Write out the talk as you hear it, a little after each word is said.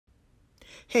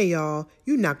Hey y'all,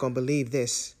 you're not gonna believe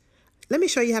this. Let me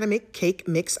show you how to make cake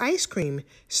mix ice cream.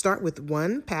 Start with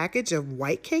 1 package of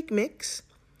white cake mix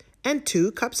and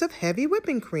 2 cups of heavy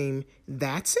whipping cream.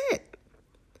 That's it.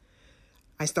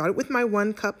 I started with my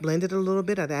 1 cup, blended a little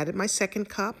bit. I added my 2nd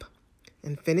cup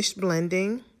and finished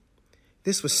blending.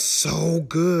 This was so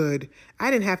good.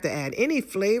 I didn't have to add any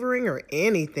flavoring or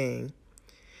anything.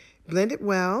 Blend it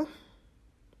well.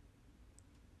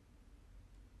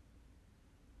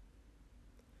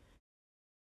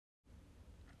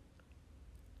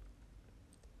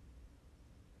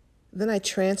 Then I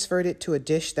transferred it to a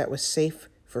dish that was safe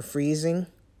for freezing.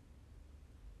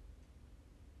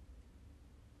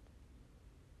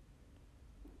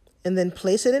 And then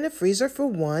place it in the freezer for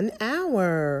 1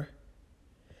 hour.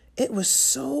 It was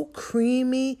so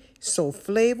creamy, so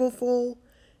flavorful,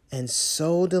 and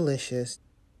so delicious.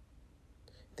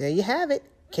 There you have it,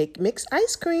 cake mix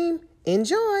ice cream.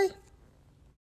 Enjoy!